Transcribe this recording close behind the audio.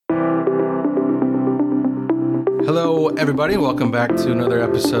Hello, everybody. Welcome back to another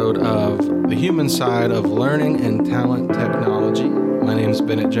episode of The Human Side of Learning and Talent Technology. My name is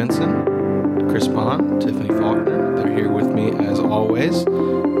Bennett Jensen. Chris Bond, Tiffany Faulkner. They're here with me as always.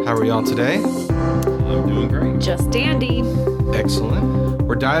 How are y'all today? I'm doing great. Just dandy. Excellent.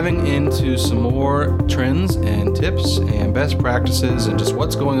 We're diving into some more trends and tips and best practices and just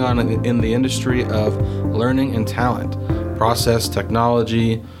what's going on in the industry of learning and talent, process,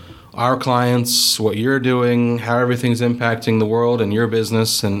 technology, our clients, what you're doing, how everything's impacting the world and your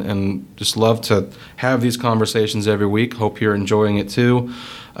business, and just love to have these conversations every week. Hope you're enjoying it too.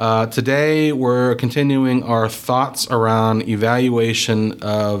 Today, we're continuing our thoughts around evaluation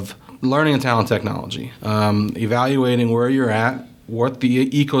of learning and talent technology, evaluating where you're at, what the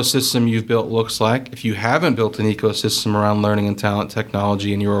ecosystem you've built looks like. If you haven't built an ecosystem around learning and talent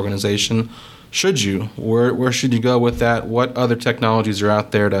technology in your organization, should you? Where should you go with that? What other technologies are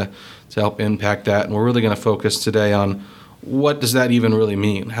out there to help impact that? And we're really going to focus today on what does that even really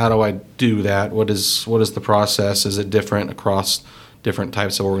mean? How do I do that? What is the process? Is it different across different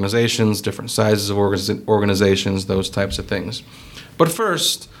types of organizations, different sizes of organizations, those types of things? But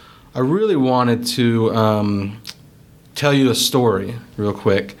first, I really wanted to tell you a story real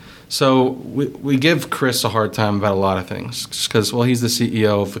quick. So we give Chris a hard time about a lot of things just because, well, he's the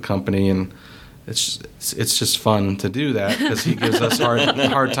CEO of the company, and it's just fun to do that because he gives us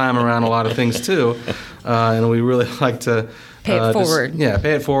hard time around a lot of things too, and we really like to pay it forward.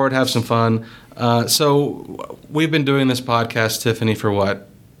 Pay it forward, have some fun. So we've been doing this podcast, Tiffany, for what,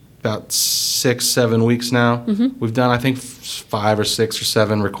 about 6-7 weeks now. Mm-hmm. We've done, I think, 5 or 6 or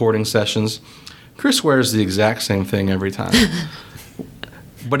 7 recording sessions. Chris wears the exact same thing every time.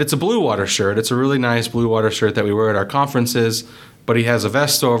 But it's a Blue Water shirt. It's a really nice Blue Water shirt that we wear at our conferences, but he has a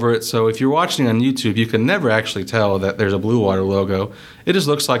vest over it. So if you're watching on YouTube, you can never actually tell that there's a Blue Water logo. It just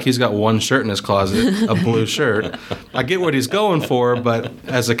looks like he's got one shirt in his closet, a blue shirt. I get what he's going for, but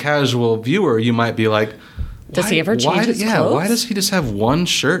as a casual viewer, you might be like, does he ever change his clothes? Why does he just have one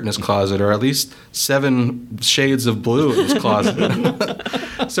shirt in his closet, or at least 7 shades of blue in his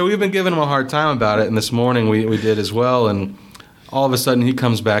closet? So we've been giving him a hard time about it, and this morning we did as well, and all of a sudden he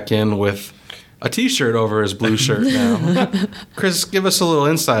comes back in with a T-shirt over his blue shirt now. Chris, give us a little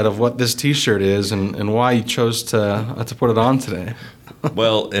insight of what this T-shirt is and why you chose to put it on today.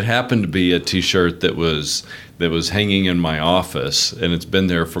 Well, it happened to be a T-shirt that was hanging in my office, and it's been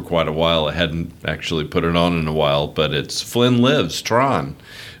there for quite a while. I hadn't actually put it on in a while, but it's Flynn Lives, Tron.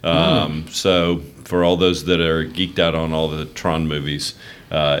 So for all those that are geeked out on all the Tron movies,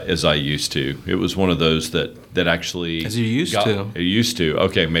 as I used to, it was one of those that actually... As you used to. I used to.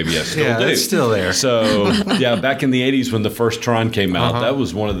 Okay, maybe I still do. Yeah, it's still there. So, yeah, back in the 80s when the first Tron came out, that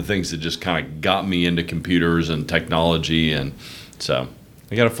was one of the things that just kind of got me into computers and technology, and so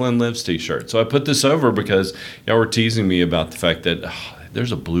I got a Flynn Lives T-shirt. So I put this over because y'all were teasing me about the fact that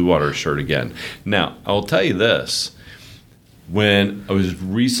there's a Blue Water shirt again. Now, I'll tell you this. When I was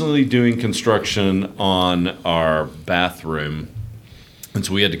recently doing construction on our bathroom, and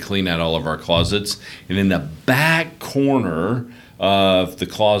so we had to clean out all of our closets, and in the back corner of the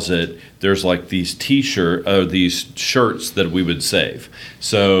closet, there's like these these shirts that we would save.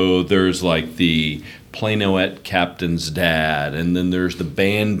 So there's like the Plano-et Captain's Dad, and then there's the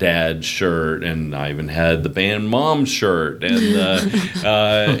Band Dad shirt, and I even had the Band Mom shirt, and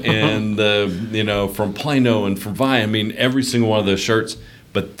the from Plano and from Vi. I mean, every single one of those shirts.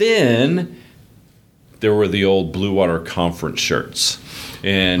 But then there were the old Blue Water Conference shirts.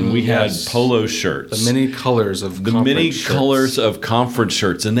 And we had polo shirts. The many colors of conference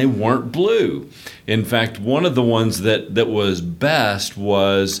shirts, and they weren't blue. In fact, one of the ones that was best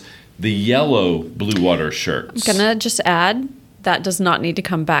was the yellow Blue Water shirts. I'm going to just add, that does not need to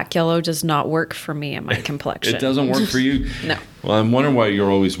come back. Yellow does not work for me and my complexion. It doesn't work for you? No. Well, I'm wondering why you're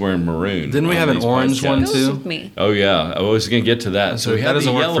always wearing maroon. Didn't we have an orange one too? With me. Oh yeah, I was going to get to that. So that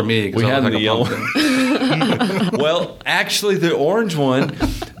doesn't work for me because I look like a pumpkin. Well, actually, the orange one,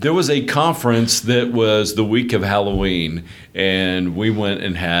 there was a conference that was the week of Halloween, and we went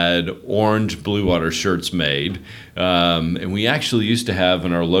and had orange Blue Water shirts made. And we actually used to have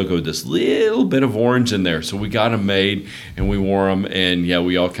in our logo this little bit of orange in there. So we got them made, and we wore them, and yeah,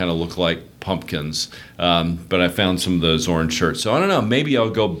 we all kind of look like pumpkins. But I found some of those orange shirts. So I don't know, maybe I'll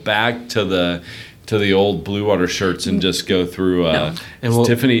go back to the old Blue Water shirts and just go through. And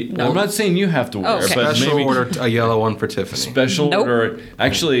Tiffany, no. I'm not saying you have to wear, okay. but special maybe order a yellow one for Tiffany. Special order.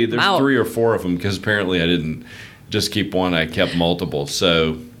 Actually, there's 3 or 4 of them because apparently I didn't just keep one. I kept multiple.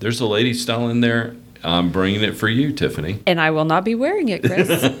 So there's a lady style in there. I'm bringing it for you, Tiffany. And I will not be wearing it, Chris.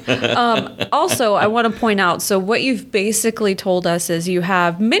 Also, I want to point out, so what you've basically told us is you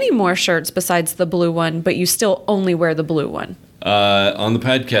have many more shirts besides the blue one, but you still only wear the blue one. On the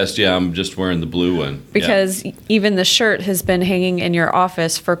podcast, yeah, I'm just wearing the blue one. Because even the shirt has been hanging in your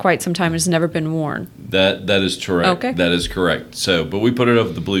office for quite some time. It's never been worn. That is correct. Okay. That is correct. So, but we put it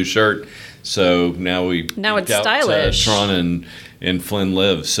over the blue shirt. So now it's stylish. Tron and Flynn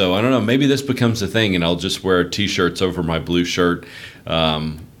live. So I don't know. Maybe this becomes a thing, and I'll just wear T-shirts over my blue shirt,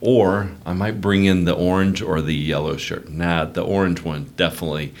 or I might bring in the orange or the yellow shirt. Nah, the orange one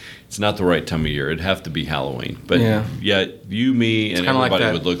definitely. It's not the right time of year. It'd have to be Halloween. But yeah, you, me, and everybody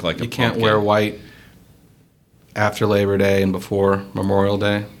would look like a pumpkin. You can't wear white after Labor Day and before Memorial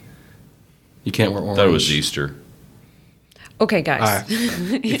Day. You can't wear orange. I thought it was Easter. Okay, guys.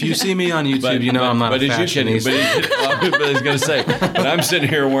 If you see me on YouTube, you know I'm not a fashionista. But I was going to say, but I'm sitting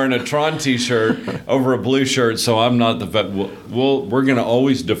here wearing a Tron T-shirt over a blue shirt, so I'm not the vet. We're going to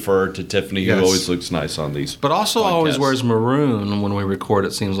always defer to Tiffany, who always looks nice on these. But also always wears maroon when we record,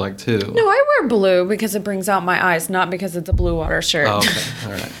 it seems like, too. No, I wear blue because it brings out my eyes, not because it's a blue water shirt. Oh, okay,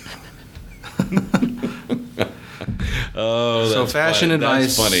 all right. So fashion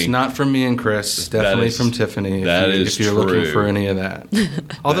advice, not from me and Chris, definitely from Tiffany. If you're looking for any of that.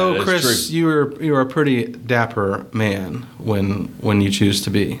 Although Chris, you're a pretty dapper man when you choose to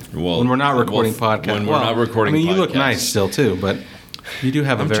be. When we're not recording podcasts. When we're not recording podcasts. I mean, you look nice still too, but you do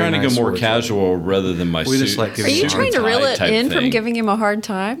have a very nice. I'm trying to go more casual rather than my suit. Are you trying to reel it in from giving him a hard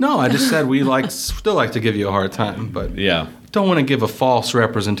time? No, I just said we still like to give you a hard time, but don't want to give a false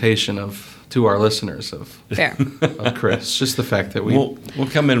representation to our listeners of Chris. Just the fact that we'll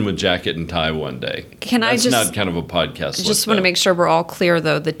come in with jacket and tie one day. That's not kind of a podcast. I just want to make sure we're all clear,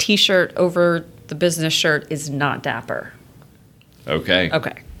 though. The T-shirt over the business shirt is not dapper. Okay.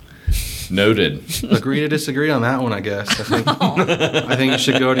 Okay. Noted. Agree to disagree on that one, I guess. I think you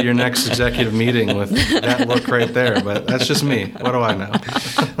should go to your next executive meeting with that look right there, but that's just me. What do I know?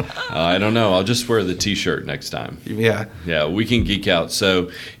 I don't know. I'll just wear the T-shirt next time. Yeah. Yeah, we can geek out.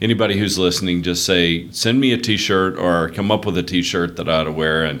 So anybody who's listening, just send me a T-shirt or come up with a T-shirt that I ought to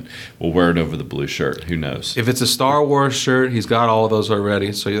wear, and we'll wear it over the blue shirt. Who knows? If it's a Star Wars shirt, he's got all of those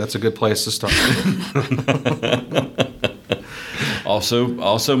already, so that's a good place to start. Also,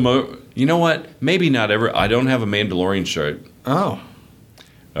 you know what? Maybe not ever. I don't have a Mandalorian shirt. Oh.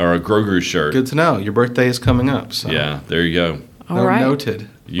 Or a Grogu shirt. Good to know. Your birthday is coming up. So. Yeah, there you go. All right. Noted.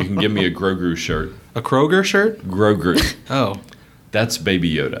 You can give me a Grogu shirt. A Kroger shirt? Grogu. Oh. That's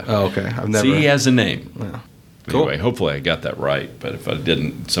Baby Yoda. Oh, okay. I've never. See, he has a name. Yeah. Cool. Anyway, hopefully I got that right, but if I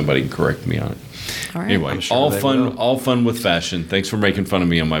didn't, somebody can correct me on it. All right. Anyway, sure all fun with fashion. Thanks for making fun of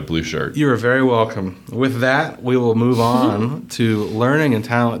me on my blue shirt. You are very welcome. With that, we will move on to learning and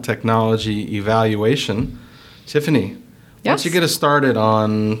talent technology evaluation. Tiffany, why don't you get us started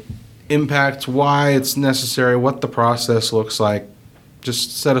on impact, why it's necessary, what the process looks like.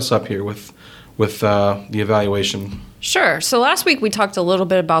 Just set us up here with the evaluation. Sure. So last week we talked a little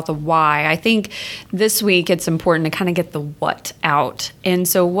bit about the why. I think this week it's important to kind of get the what out. And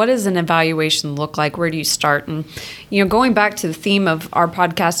so what does an evaluation look like? Where do you start? And, going back to the theme of our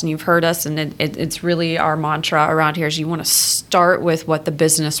podcast, and you've heard us, and it's really our mantra around here is you want to start with what the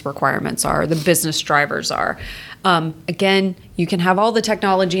business requirements are, the business drivers are. Again, you can have all the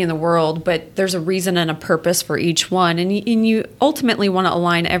technology in the world, but there's a reason and a purpose for each one. And you ultimately want to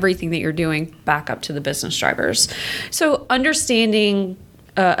align everything that you're doing back up to the business drivers. So understanding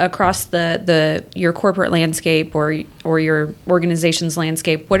across your corporate landscape or your organization's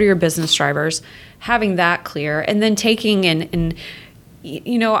landscape, what are your business drivers? Having that clear, and then taking and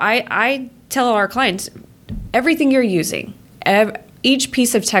I tell our clients, everything you're using, each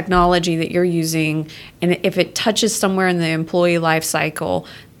piece of technology that you're using, and if it touches somewhere in the employee life cycle,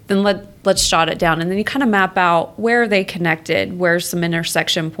 then let's jot it down. And then you kind of map out where are they connected, where's some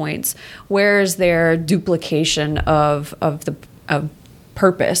intersection points, where is there duplication of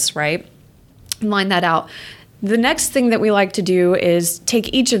purpose, right? Line that out. The next thing that we like to do is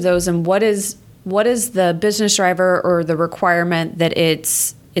take each of those and what is the business driver or the requirement that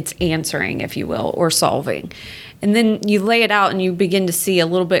it's answering, if you will, or solving. And then you lay it out and you begin to see a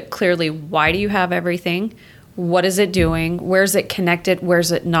little bit clearly, why do you have everything? What is it doing? Where's it connected?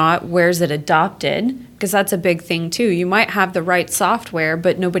 Where's it not? Where's it adopted? Because that's a big thing too. You might have the right software,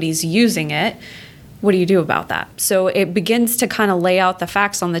 but nobody's using it. what do you do about that? So it begins to kind of lay out the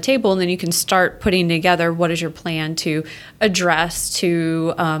facts on the table, and then you can start putting together what is your plan to address,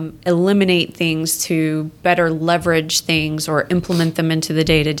 to eliminate things, to better leverage things or implement them into the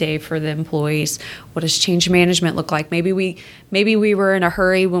day-to-day for the employees. What does change management look like? Maybe we were in a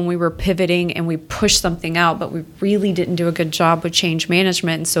hurry when we were pivoting and we pushed something out, but we really didn't do a good job with change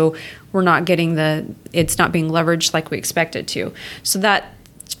management, and so we're not getting it's not being leveraged like we expected to. So that,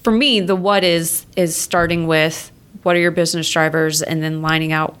 for me, the what is starting with what are your business drivers, and then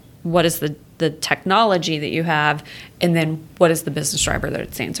lining out what is the technology that you have, and then what is the business driver that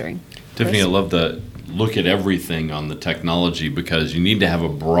it's answering. Tiffany, Chris? I love the look at everything on the technology, because you need to have a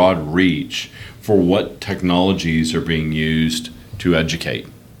broad reach for what technologies are being used to educate,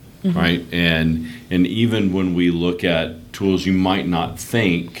 right? And even when we look at tools you might not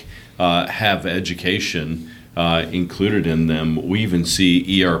think have education included in them, we even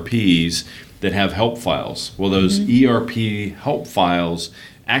see ERPs that have help files. Well, those ERP help files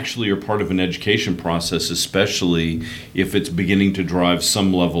actually are part of an education process, especially if it's beginning to drive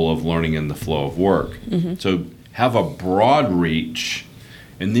some level of learning in the flow of work. So have a broad reach,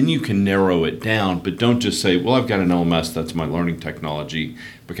 and then you can narrow it down, but don't just say, well, I've got an LMS, that's my learning technology,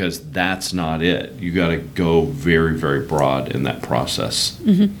 because that's not it. You got to go very, very broad in that process.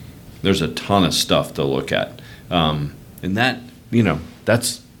 There's a ton of stuff to look at. And that,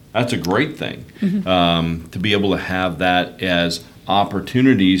 that's a great thing, to be able to have that as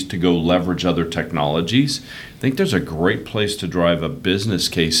opportunities to go leverage other technologies. I think there's a great place to drive a business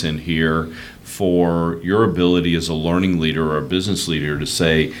case in here for your ability as a learning leader or a business leader to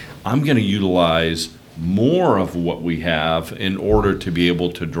say, I'm going to utilize more of what we have in order to be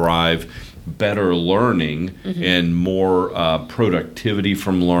able to drive better learning and more productivity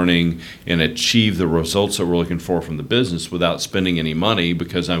from learning, and achieve the results that we're looking for from the business without spending any money,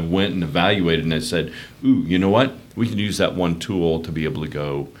 because I went and evaluated and I said, ooh, you know what? We can use that one tool to be able to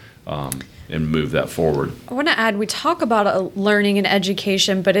go and move that forward. I want to add, we talk about learning and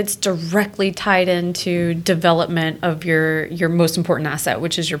education, but it's directly tied into development of your most important asset,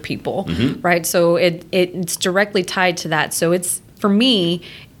 which is your people, right? So it's directly tied to that. So it's, for me,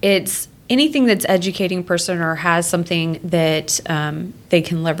 it's anything that's educating a person or has something that they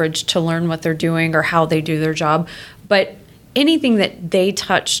can leverage to learn what they're doing or how they do their job, but anything that they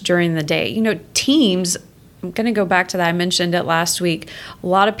touch during the day. Teams, I'm going to go back to that. I mentioned it last week. A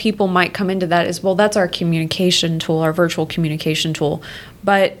lot of people might come into that as, well, that's our communication tool, our virtual communication tool.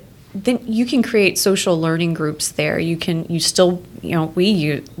 But then you can create social learning groups there.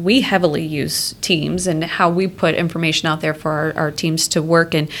 We heavily use Teams, and how we put information out there for our teams to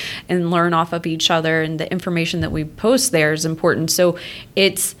work and learn off of each other, and the information that we post there is important. So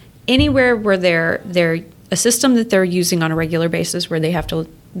it's anywhere where they're a system that they're using on a regular basis, where they have to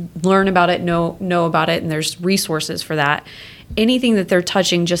learn about it, know about it, and there's resources for that. Anything that they're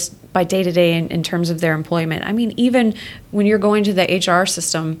touching just by day-to-day in terms of their employment. I mean, even when you're going to the HR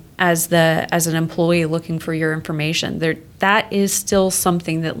system as an employee looking for your information, that is still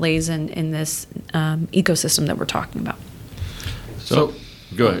something that lays in this ecosystem that we're talking about. So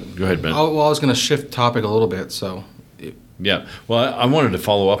go ahead, Ben. I was going to shift topic a little bit, so... Yeah. Well, I wanted to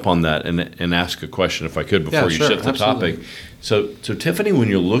follow up on that and ask a question, if I could, before you shift the topic. So Tiffany, when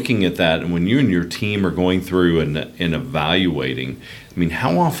you're looking at that, and when you and your team are going through and evaluating, I mean,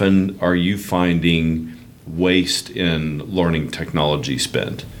 how often are you finding waste in learning technology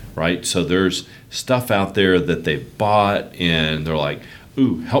spend, right? So there's stuff out there that they've bought, and they're like,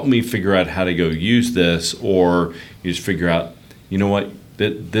 ooh, help me figure out how to go use this, or you just figure out, you know what,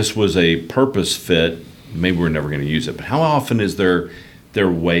 that this was a purpose fit, maybe we're never going to use it. But how often is there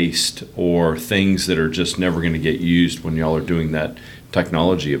waste or things that are just never going to get used when y'all are doing that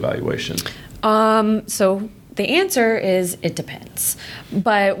technology evaluation? So the answer is it depends.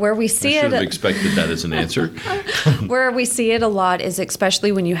 But where we see I should have expected that as an answer. Where we see it a lot is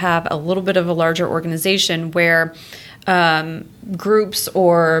especially when you have a little bit of a larger organization where groups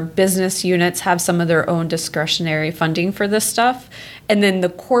or business units have some of their own discretionary funding for this stuff. And then the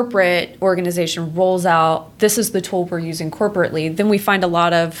corporate organization rolls out, this is the tool we're using corporately. Then we find a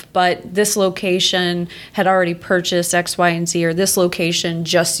lot of, but this location had already purchased X, Y, and Z, or this location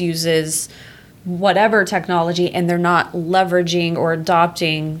just uses whatever technology, and they're not leveraging or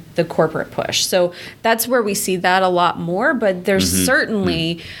adopting the corporate push. So that's where we see that a lot more, but there's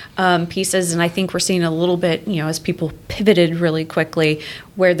certainly pieces, and I think we're seeing a little bit, as people pivoted really quickly,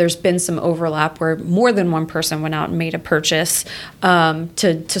 where there's been some overlap where more than one person went out and made a purchase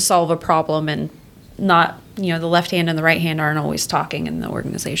to solve a problem, and not, the left hand and the right hand aren't always talking in the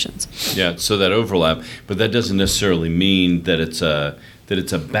organizations. Yeah, so that overlap, but that doesn't necessarily mean that it's that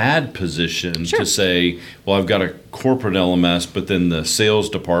it's a bad position to say, well, I've got a corporate LMS, but then the sales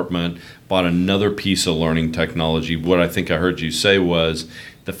department bought another piece of learning technology. What I think I heard you say was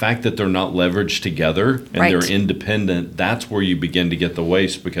the fact that they're not leveraged together and they're independent, that's where you begin to get the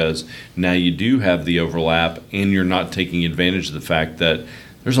waste, because now you do have the overlap and you're not taking advantage of the fact that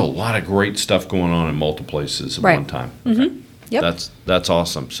there's a lot of great stuff going on in multiple places at one time. Okay. Yep. That's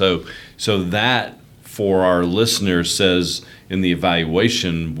awesome. So that, for our listeners, says in the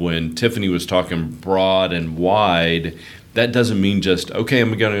evaluation, when Tiffany was talking broad and wide, that doesn't mean just, okay,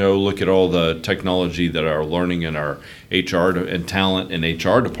 I'm going to go look at all the technology that our learning and our HR and talent and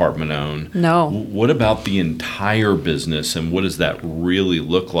HR department own. No. What about the entire business, and what does that really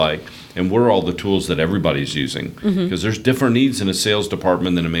look like? And what are all the tools that everybody's using? Because there's different needs in a sales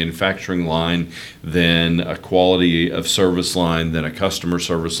department than a manufacturing line, than a quality of service line, than a customer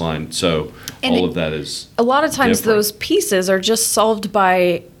service line. So all of that is a lot of times different. Those pieces are just solved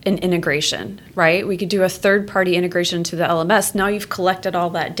by an integration, right? We could do a third-party integration to the LMS. Now you've collected all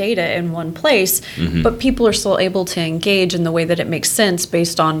that data in one place, but people are still able to engage in the way that it makes sense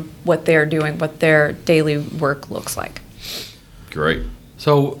based on what they're doing, what their daily work looks like. Great.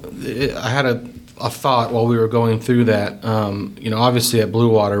 So I had a thought while we were going through that. Obviously at Blue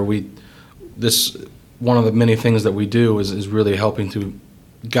Water, one of the many things that we do is really helping to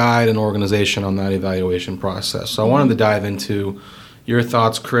guide an organization on that evaluation process. So I wanted to dive into your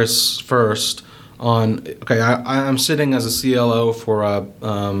thoughts, Chris, first on, okay, I'm sitting as a CLO for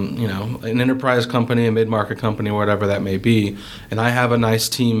an enterprise company, a mid-market company, whatever that may be, and I have a nice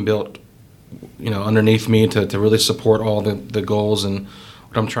team built, underneath me to really support all the goals and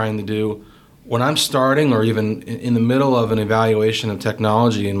what I'm trying to do. When I'm starting, or even in the middle of an evaluation of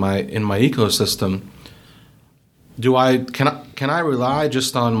technology in my ecosystem, can I rely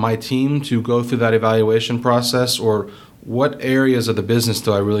just on my team to go through that evaluation process, or what areas of the business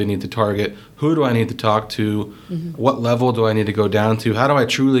do I really need to target? Who do I need to talk to? What level do I need to go down to? How do I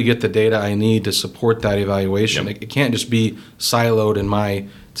truly get the data I need to support that evaluation? It can't just be siloed in my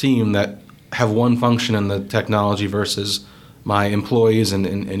team that have one function in the technology versus my employees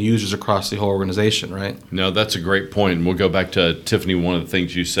and users across the whole organization, right? No, that's a great point. And we'll go back to Tiffany. One of the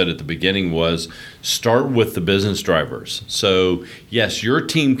things you said at the beginning was start with the business drivers. So yes, your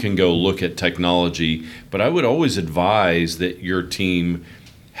team can go look at technology, but I would always advise that your team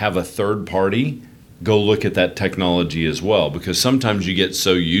have a third party go look at that technology as well, because sometimes you get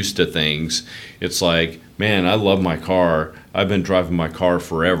so used to things. It's like, man, I love my car. I've been driving my car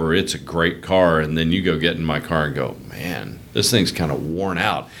forever. It's a great car. And then you go get in my car and go, man, this thing's kind of worn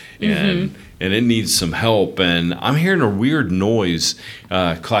out and it needs some help. And I'm hearing a weird noise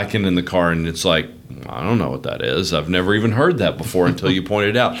clacking in the car. And it's like, I don't know what that is. I've never even heard that before until you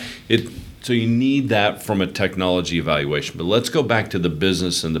pointed it out. So you need that from a technology evaluation. But let's go back to the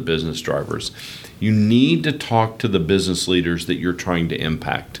business and the business drivers. You need to talk to the business leaders that you're trying to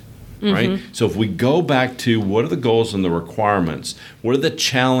impact. Right? So if we go back to what are the goals and the requirements, what are the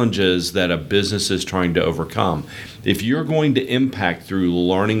challenges that a business is trying to overcome? If you're going to impact through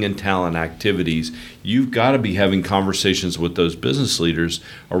learning and talent activities, you've got to be having conversations with those business leaders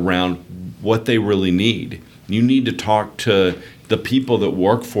around what they really need. You need to talk to the people that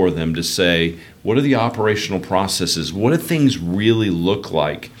work for them to say, what are the operational processes? What do things really look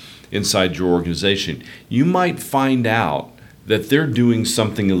like inside your organization? You might find out that they're doing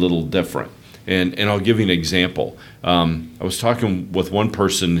something a little different. And I'll give you an example. I was talking with one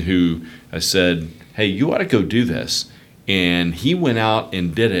person who I said, hey, you ought to go do this. And he went out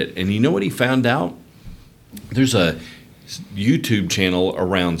and did it. And you know what he found out? There's a YouTube channel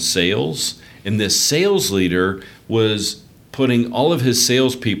around sales. And this sales leader was putting all of his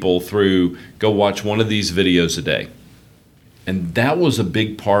salespeople through, go watch one of these videos a day. And that was a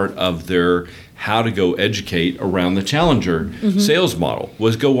big part of their how to go educate around the Challenger sales model,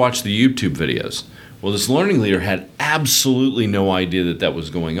 was go watch the YouTube videos. Well, this learning leader had absolutely no idea that that was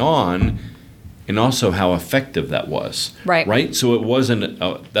going on, and also how effective that was. Right? So it wasn't,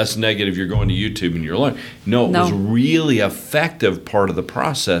 that's negative, you're going to YouTube and you're learning. No, it was really effective part of the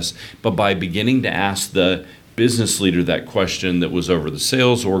process, but by beginning to ask the business leader that question that was over the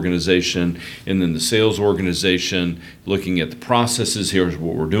sales organization, and then the sales organization looking at the processes, here's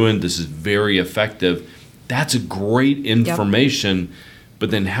what we're doing, this is very effective. That's a great information,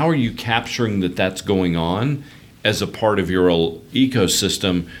 but then how are you capturing that that's going on as a part of your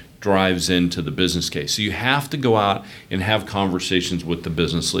ecosystem drives into the business case? So you have to go out and have conversations with the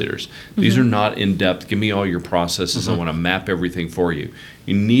business leaders. These are not in-depth, give me all your processes, I want to map everything for you.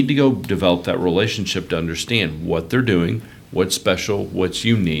 You need to go develop that relationship to understand what they're doing, what's special, what's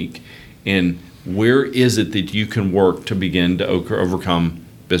unique, and Where is it that you can work to begin to overcome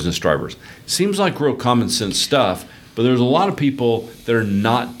business drivers? Seems like real common sense stuff, but there's a lot of people that are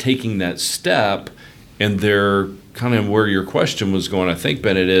not taking that step, and they're kind of where your question was going, I think,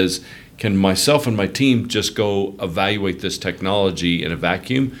 Bennett, is can myself and my team just go evaluate this technology in a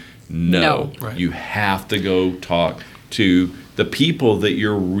vacuum? No. Right. You have to go talk to the people that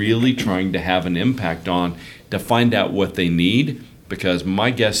you're really trying to have an impact on to find out what they need, because my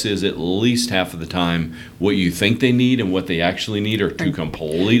guess is at least half of the time what you think they need and what they actually need are two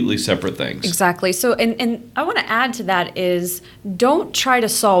completely separate things. Exactly. So, and I want to add to that is don't try to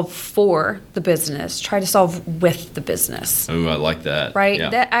solve for the business. Try to solve with the business. Oh, I like that. Right?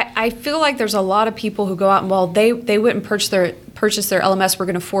 Yeah. I feel like there's a lot of people who go out and, well, they wouldn't purchase their LMS. We're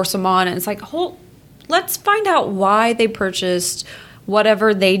going to force them on. And it's like, let's find out why they purchased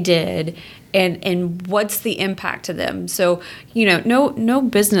whatever they did. And what's the impact to them? So, no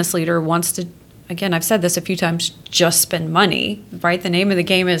business leader wants to, again, I've said this a few times, just spend money, right? The name of the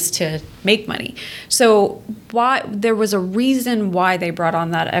game is to make money. So there was a reason why they brought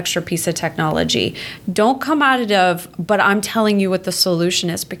on that extra piece of technology. Don't come out of, but I'm telling you what the solution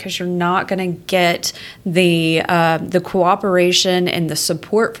is, because you're not going to get the cooperation and the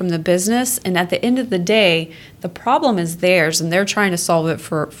support from the business. And at the end of the day, the problem is theirs, and they're trying to solve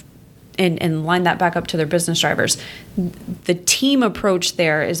it and line that back up to their business drivers. The team approach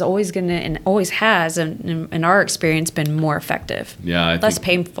there is always going to, and always has, in our experience, been more effective. Yeah, less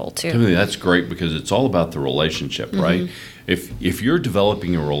painful too. Timothy, that's great, because it's all about the relationship, right? If you're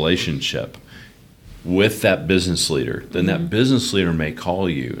developing a relationship with that business leader, then that business leader may call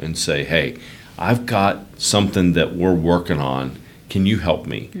you and say, "Hey, I've got something that we're working on. Can you help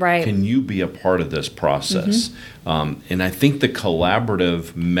me? Right. Can you be a part of this process?" And I think the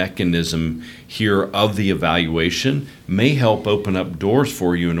collaborative mechanism here of the evaluation may help open up doors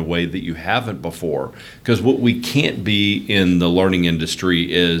for you in a way that you haven't before. Because what we can't be in the learning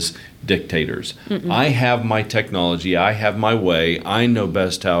industry is dictators. I have my technology, I have my way, I know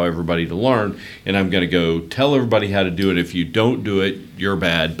best how everybody to learn, and I'm going to go tell everybody how to do it. If you don't do it, you're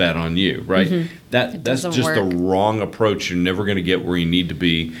bad on you, right? That's just work. the wrong approach. You're never going to get where you need to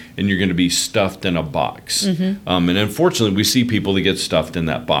be, and you're going to be stuffed in a box. And unfortunately, we see people that get stuffed in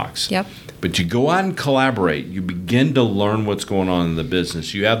that box. Yep. But you go out and collaborate. You begin to learn what's going on in the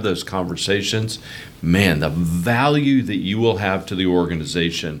business. You have those conversations. Man, the value that you will have to the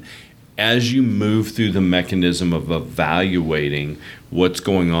organization as you move through the mechanism of evaluating what's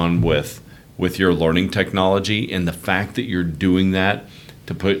going on with your learning technology, and the fact that you're doing that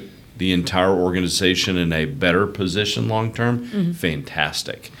to put the entire organization in a better position long term,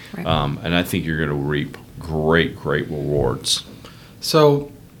 fantastic. Right. And I think you're going to reap great rewards.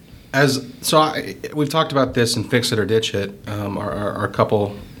 So, we've talked about this in Fix It or Ditch It, our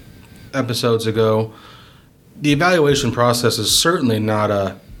couple episodes ago. The evaluation process is certainly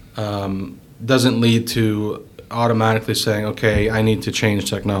not doesn't lead to automatically saying, okay, I need to change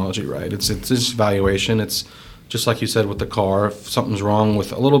technology, right? It's just evaluation. It's just like you said with the car. If something's wrong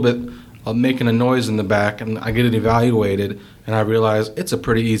with a little bit of making a noise in the back, and I get it evaluated, and I realize it's a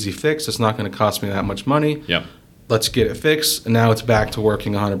pretty easy fix. It's not going to cost me that much money. Yep. Let's get it fixed, and now it's back to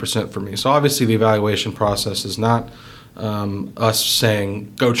working 100% for me. So obviously the evaluation process is not us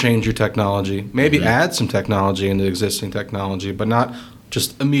saying, go change your technology. Maybe add some technology into existing technology, but not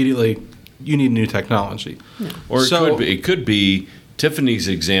just immediately, you need new technology. No. Or it could be Tiffany's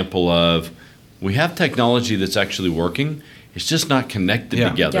example of, we have technology that's actually working. It's just not connected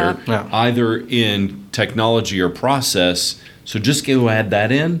together, either in technology or process. So just go add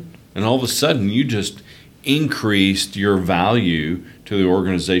that in, and all of a sudden you just increased your value to the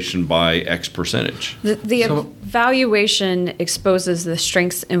organization by X percentage. The evaluation exposes the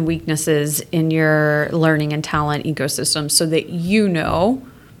strengths and weaknesses in your learning and talent ecosystem, so that you know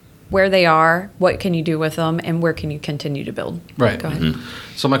where they are, what can you do with them, and where can you continue to build. Right. Go ahead.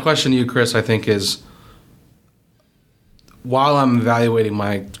 So my question to you, Chris, I think is, while I'm evaluating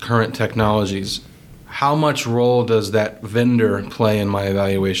my current technologies, how much role does that vendor play in my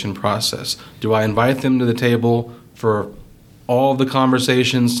evaluation process? Do I invite them to the table for all of the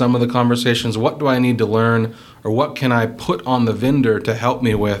conversations, some of the conversations? What do I need to learn, or what can I put on the vendor to help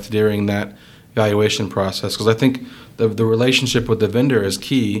me with during that evaluation process? Because I think the relationship with the vendor is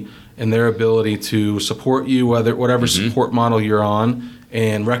key in their ability to support you, whatever support model you're on,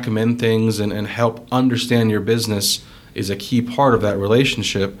 and recommend things and help understand your business is a key part of that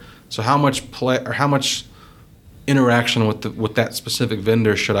relationship. So how much interaction with that specific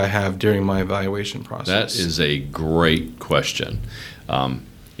vendor should I have during my evaluation process? That is a great question.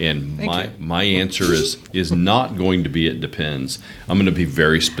 And my answer is not going to be it depends. I'm going to be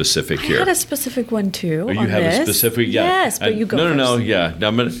very specific here. I had a specific one too. Oh, you have a specific? Yeah. Yes, but you go first. No, yeah.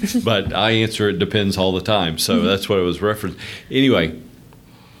 But I answer it depends all the time. So that's what it was referenced. Anyway,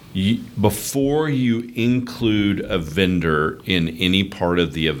 before you include a vendor in any part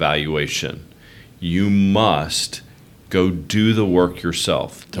of the evaluation, you must go do the work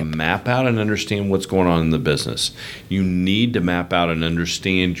yourself to map out and understand what's going on in the business. You need to map out and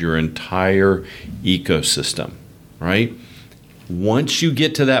understand your entire ecosystem, right? Once you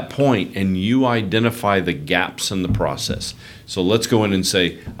get to that point and you identify the gaps in the process. So let's go in and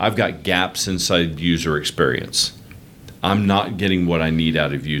say, I've got gaps inside user experience. I'm not getting what I need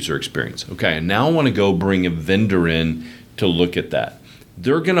out of user experience. Okay, and now I want to go bring a vendor in to look at that.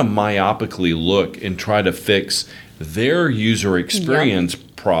 They're going to myopically look and try to fix their user experience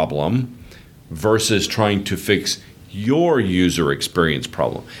problem versus trying to fix your user experience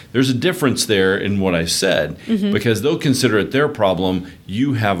problem. There's a difference there in what I said because they'll consider it their problem.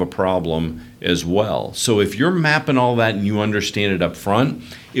 You have a problem as well. So if you're mapping all that and you understand it up front,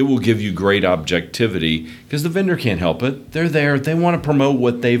 it will give you great objectivity because the vendor can't help it. They're there. They want to promote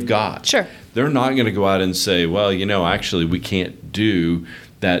what they've got. Sure. They're not going to go out and say, well, actually we can't do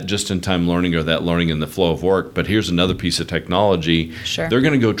that just-in-time learning or that learning in the flow of work, but here's another piece of technology. Sure. They're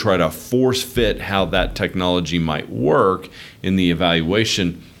going to go try to force fit how that technology might work in the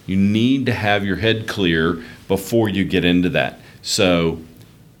evaluation. You need to have your head clear before you get into that. So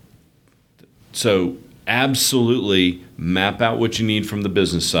absolutely map out what you need from the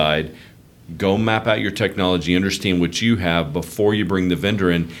business side. Go map out your technology, understand what you have before you bring the vendor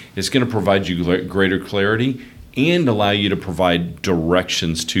in. It's going to provide you greater clarity and allow you to provide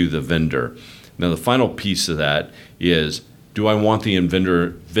directions to the vendor. Now, the final piece of that is, do I want the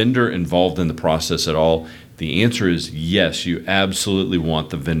vendor involved in the process at all? The answer is yes, you absolutely want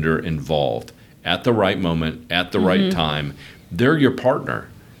the vendor involved at the right moment, at the right time. They're your partner.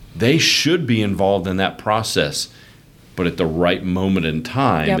 They should be involved in that process, but at the right moment in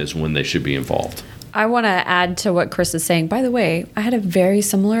time is when they should be involved. I want to add to what Chris is saying. By the way, I had a very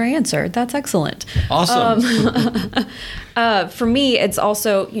similar answer. That's excellent. Awesome. For me, it's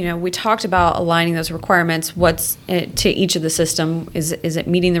also, we talked about aligning those requirements. What's to each of the system? Is it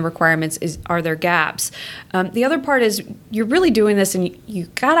meeting the requirements? Are there gaps? The other part is you're really doing this, and you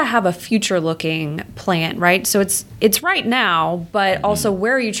got to have a future-looking plan, right? So it's right now, but also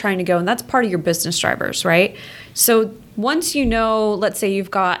where are you trying to go? And that's part of your business drivers, right? So once let's say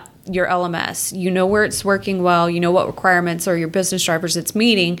you've got your LMS, where it's working well, what requirements are your business drivers it's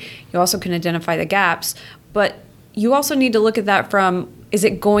meeting, you also can identify the gaps, but you also need to look at that from, is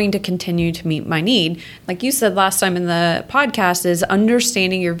it going to continue to meet my need? Like you said last time in the podcast, is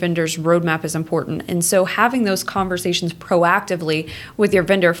understanding your vendor's roadmap is important. And so having those conversations proactively with your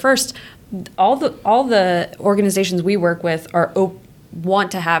vendor first, all the organizations we work with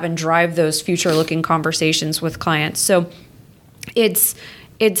want to have and drive those future looking conversations with clients. So it's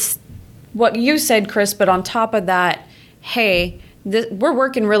what you said, Chris, but on top of that, hey, we're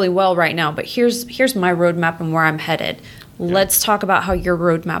working really well right now, but here's my roadmap and where I'm headed. Yeah. Let's talk about how your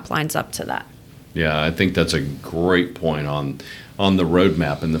roadmap lines up to that. Yeah, I think that's a great point on the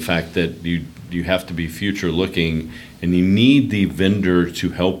roadmap and the fact that you have to be future looking and you need the vendor to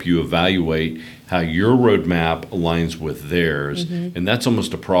help you evaluate how your roadmap aligns with theirs. And that's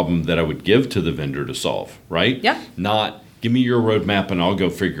almost a problem that I would give to the vendor to solve, right? Yeah. Not give me your roadmap and I'll go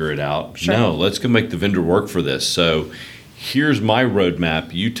figure it out. Sure. No, let's go make the vendor work for this. So here's my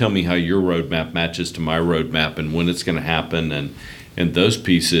roadmap. You tell me how your roadmap matches to my roadmap and when it's going to happen and those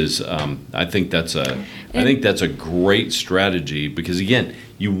pieces. I think that's a great strategy because again,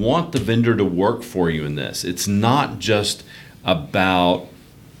 you want the vendor to work for you in this. It's not just about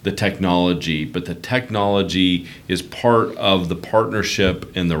the technology, but the technology is part of the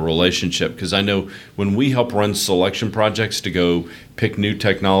partnership and the relationship. Because I know when we help run selection projects to go pick new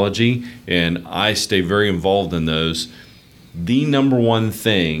technology, and I stay very involved in those, the number one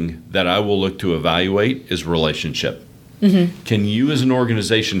thing that I will look to evaluate is relationship. Can you as an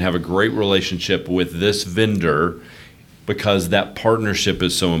organization have a great relationship with this vendor because that partnership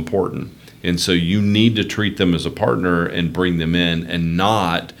is so important? And so you need to treat them as a partner and bring them in and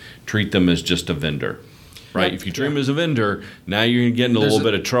not treat them as just a vendor, right? If you treat them as a vendor, now you're going to get in a little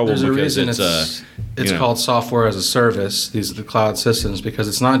bit of trouble because it's called software as a service, these are the cloud systems, because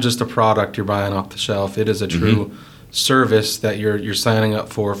it's not just a product you're buying off the shelf. It is a true service that you're signing up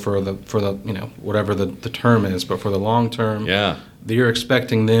for the whatever the term is, but for the long term, you're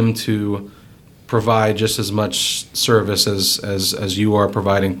expecting them to provide just as much service as you are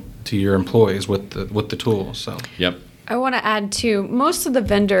providing to your employees with the tools. So I want to add too, most of the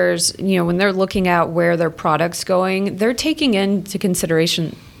vendors, when they're looking at where their product's going, they're taking into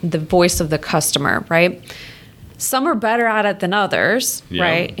consideration the voice of the customer, right? Some are better at it than others,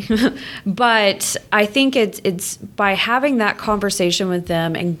 right? But I think it's by having that conversation with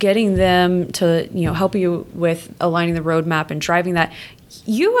them and getting them to help you with aligning the roadmap and driving that.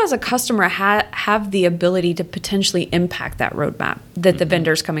 You as a customer have the ability to potentially impact that roadmap that the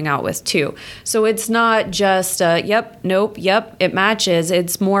vendor's coming out with too. So it's not just yep, nope, yep, it matches.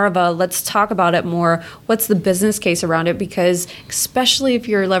 It's more of a let's talk about it more. What's the business case around it? Because especially if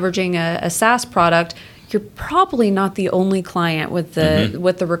you're leveraging a SaaS product, you're probably not the only client with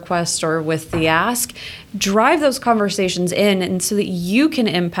the request or with the ask. Drive those conversations in, and so that you can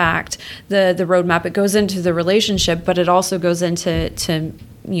impact the roadmap. It goes into the relationship, but it also goes into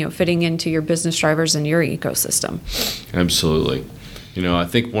fitting into your business drivers and your ecosystem. Absolutely. I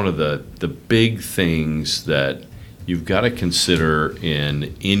think one of the big things that you've got to consider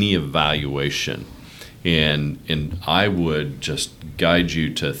in any evaluation, and I would just guide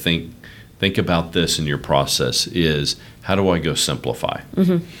you to think about this in your process, is how do I go simplify?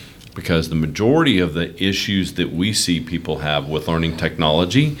 Because the majority of the issues that we see people have with learning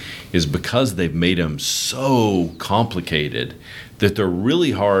technology is because they've made them so complicated that they're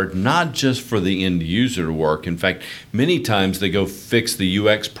really hard, not just for the end user to work. In fact, many times they go fix the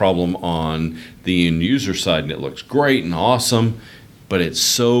UX problem on the end user side and it looks great and awesome, but it's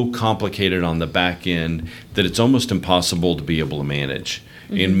so complicated on the back end that it's almost impossible to be able to manage.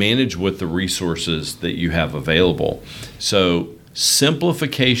 And manage with the resources that you have available. So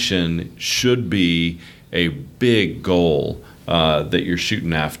simplification should be a big goal that you're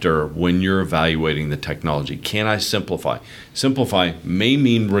shooting after when you're evaluating the technology. Can I simplify? Simplify may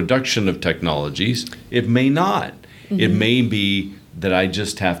mean reduction of technologies. It may not. It may be that I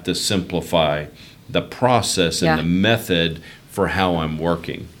just have to simplify the process and the method for how I'm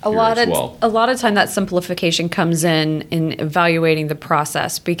working. A lot of time that simplification comes in evaluating the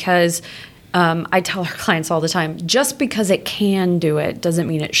process, because I tell our clients all the time, just because it can do it doesn't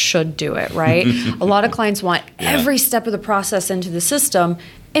mean it should do it, right? A lot of clients want every step of the process into the system,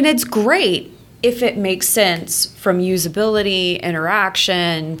 and it's great if it makes sense from usability,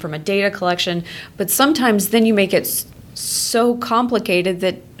 interaction, from a data collection, but sometimes then you make it so complicated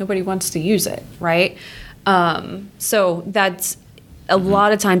that nobody wants to use it, right? So that's a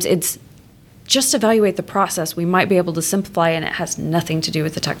lot of times it's just evaluate the process. We might be able to simplify, and it has nothing to do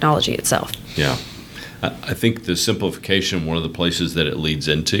with the technology itself. Yeah. I think the simplification, one of the places that it leads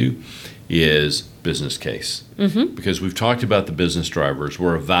into is business case. Because we've talked about the business drivers.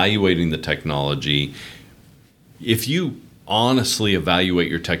 We're evaluating the technology. If you honestly evaluate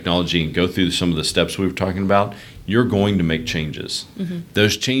your technology and go through some of the steps we were talking about, you're going to make changes.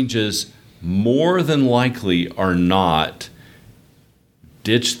 Those changes more than likely are not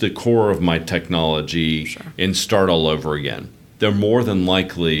ditch the core of my technology and start all over again. They're more than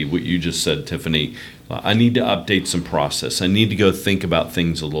likely what you just said, Tiffany. I need to update some process. I need to go think about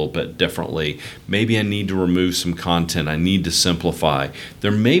things a little bit differently. Maybe I need to remove some content. I need to simplify.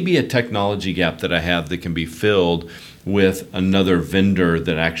 There may be a technology gap that I have that can be filled with another vendor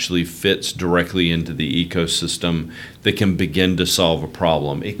that actually fits directly into the ecosystem that can begin to solve a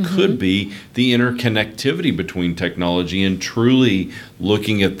problem. It could be the interconnectivity between technology and truly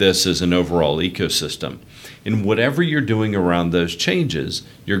looking at this as an overall ecosystem. And whatever you're doing around those changes,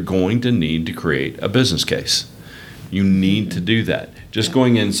 you're going to need to create a business case. You need to do that. Just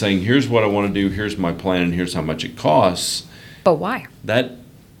going in and saying, here's what I want to do, here's my plan, and here's how much it costs. But why?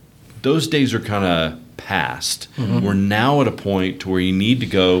 Those days are kind of past. We're now at a point to where you need to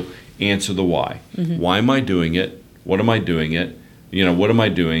go answer the why. Why am I doing it? What am I doing it? What am I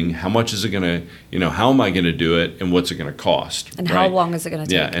doing? How much is it going to, how am I going to do it? And what's it going to cost? And how long is it going to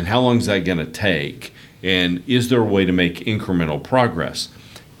take? Yeah, and how long is that going to take? And is there a way to make incremental progress?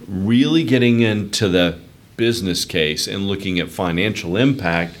 Really getting into the business case and looking at financial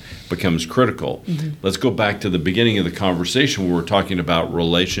impact becomes critical. Let's go back to the beginning of the conversation where we're talking about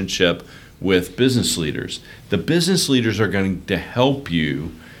relationship with business leaders. The business leaders are going to help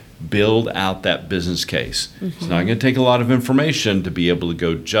you build out that business case. It's not going to take a lot of information to be able to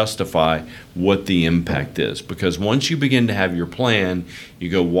go justify what the impact is. Because once you begin to have your plan, you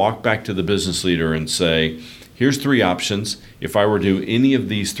go walk back to the business leader and say, here's 3 options. If I were to do any of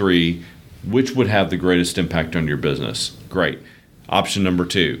these 3, which would have the greatest impact on your business? Great. Option number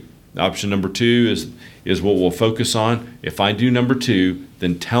 2. Option number 2 is what we'll focus on. If I do number 2,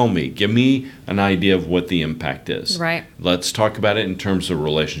 then tell me, give me an idea of what the impact is. Right. Let's talk about it in terms of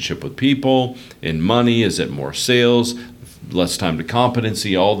relationship with people, in money. Is it more sales, less time to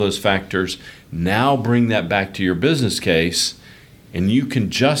competency, all those factors. Now bring that back to your business case, and you can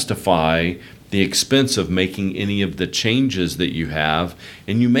justify the expense of making any of the changes that you have.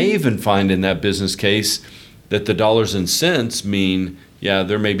 And you may even find in that business case that the dollars and cents mean, yeah,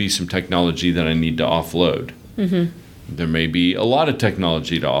 there may be some technology that I need to offload. Mm-hmm. There may be a lot of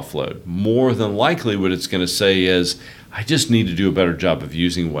technology to offload. More than likely what it's going to say is, I just need to do a better job of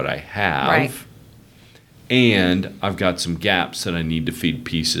using what I have. Right. And I've got some gaps that I need to feed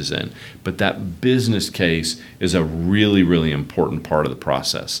pieces in. But that business case is a really, really important part of the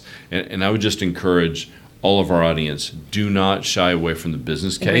process. And I would just encourage all of our audience, do not shy away from the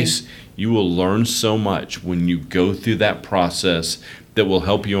business case. You will learn so much when you go through that process that will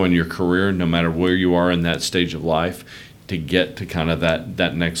help you on your career, no matter where you are in that stage of life, to get to kind of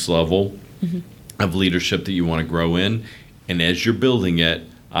that next level of leadership that you want to grow in. And as you're building it,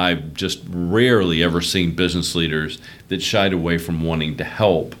 I've just rarely ever seen business leaders that shied away from wanting to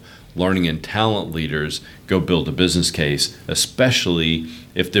help learning and talent leaders go build a business case, especially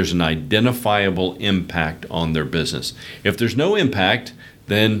if there's an identifiable impact on their business. If there's no impact,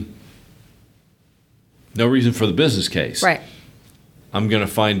 then no reason for the business case. Right. I'm going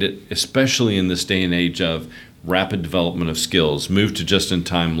to find it, especially in this day and age of rapid development of skills, move to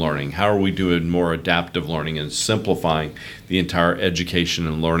just-in-time learning. How are we doing more adaptive learning and simplifying the entire education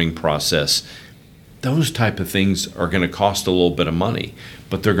and learning process? Those type of things are going to cost a little bit of money,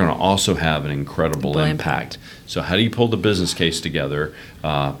 but they're going to also have an incredible impact. So how do you pull the business case together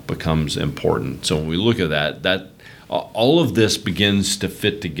becomes important. So when we look at that all of this begins to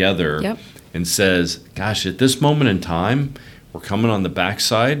fit together and says, gosh, at this moment in time, we're coming on the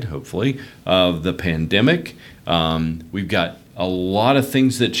backside, hopefully, of the pandemic. We've got a lot of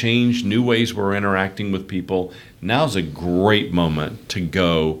things that change, new ways we're interacting with people. Now's a great moment to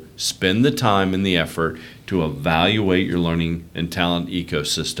go spend the time and the effort to evaluate your learning and talent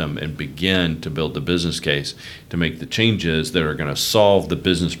ecosystem and begin to build the business case to make the changes that are going to solve the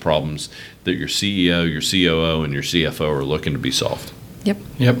business problems that your CEO, your COO, and your CFO are looking to be solved. Yep.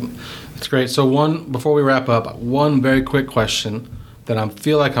 That's great. So before we wrap up, one very quick question that I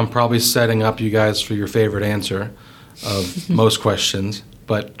feel like I'm probably setting up you guys for your favorite answer of most questions,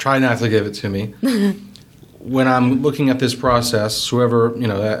 but try not to give it to me. When I'm looking at this process, whoever,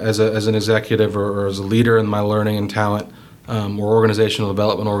 as an executive or as a leader in my learning and talent or organizational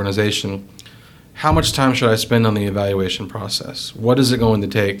development organization, how much time should I spend on the evaluation process? What is it going to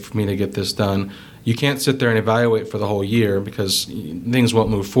take for me to get this done? You can't sit there and evaluate for the whole year because things won't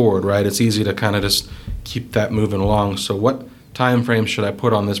move forward, right? It's easy to kind of just keep that moving along. So what time frame should I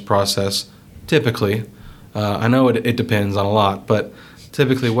put on this process typically? I know it depends on a lot, but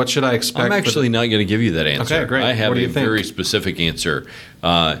typically what should I expect? I'm actually not going to give you that answer. Okay, great. I have a think? very specific answer.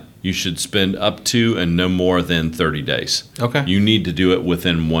 You should spend up to and no more than 30 days. Okay. You need to do it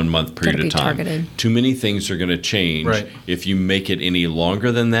within 1 month period of time. Targeted. Too many things are going to change if you make it any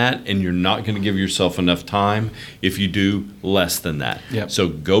longer than that, and you're not going to give yourself enough time if you do less than that. Yep. So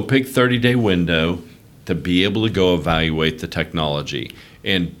go pick 30-day window to be able to go evaluate the technology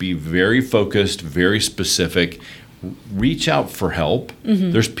and be very focused, very specific. Reach out for help. Mm-hmm.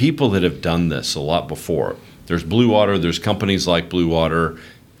 There's people that have done this a lot before. There's Blue Water. There's companies like Blue Water.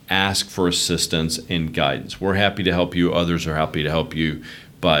 Ask for assistance and guidance. We're happy to help you. Others are happy to help you.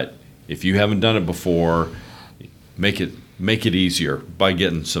 But if you haven't done it before, make it easier by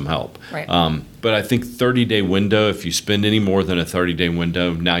getting some help. Right. But I think 30-day window, if you spend any more than a 30-day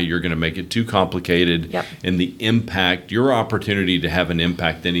window, now you're going to make it too complicated. Yep. And the impact, your opportunity to have an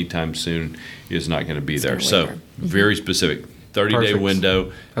impact anytime soon is not going to be there. So very specific. 30-day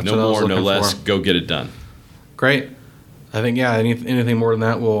window, That's no more, no less. For. Go get it done. Great. I think, anything more than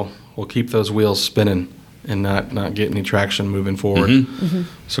that will keep those wheels spinning and not get any traction moving forward. Mm-hmm. Mm-hmm.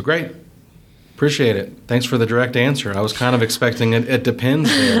 So great. Appreciate it. Thanks for the direct answer. I was kind of expecting it depends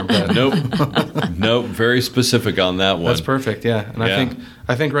there. But Nope. Very specific on that one. That's perfect, yeah. And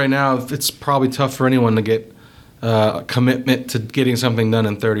I think right now it's probably tough for anyone to get a commitment to getting something done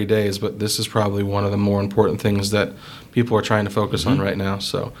in 30 days, but this is probably one of the more important things that people are trying to focus on right now.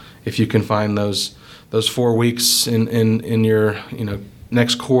 So if you can find those 4 weeks in your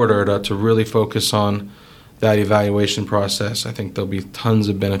next quarter to really focus on that evaluation process, I think there'll be tons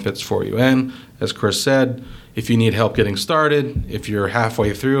of benefits for you. And as Chris said, if you need help getting started, if you're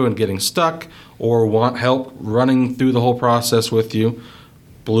halfway through and getting stuck or want help running through the whole process with you,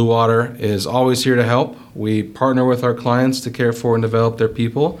 Blue Water is always here to help. We partner with our clients to care for and develop their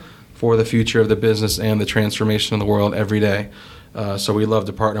people for the future of the business and the transformation of the world every day. So we love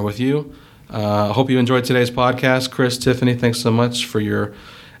to partner with you. I hope you enjoyed today's podcast. Chris, Tiffany, thanks so much for your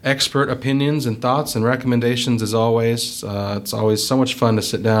expert opinions and thoughts and recommendations as always. It's always so much fun to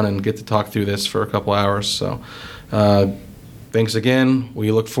sit down and get to talk through this for a couple hours. So thanks again.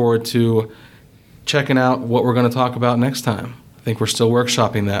 We look forward to checking out what we're going to talk about next time. I think we're still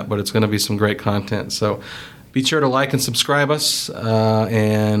workshopping that, but it's going to be some great content. So be sure to like and subscribe us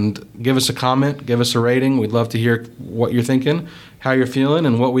and give us a comment, give us a rating. We'd love to hear what you're thinking, how you're feeling,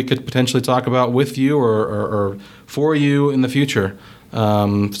 and what we could potentially talk about with you or for you in the future.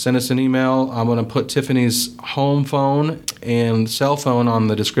 Send us an email. I'm going to put Tiffany's home phone and cell phone on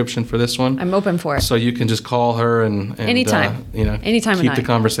the description for this one. I'm open for it. So you can just call her and anytime. Anytime keep the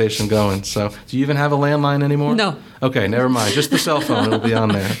conversation going. So do you even have a landline anymore? No. Okay, never mind. Just the cell phone. It'll be on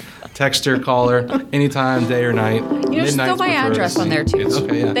there. Text her, call her, anytime, day or night. There's still my address on there, too.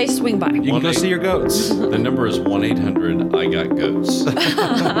 Okay, yeah. They swing by. You can go see your goats. The number is 1-800-I-GOT-GOATS.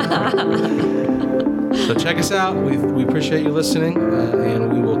 So check us out. We appreciate you listening,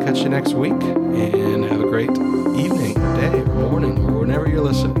 and we will catch you next week. And have a great evening, day, or morning, or whenever you're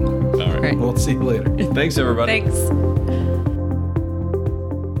listening. All right. We'll see you later. Thanks, everybody. Thanks.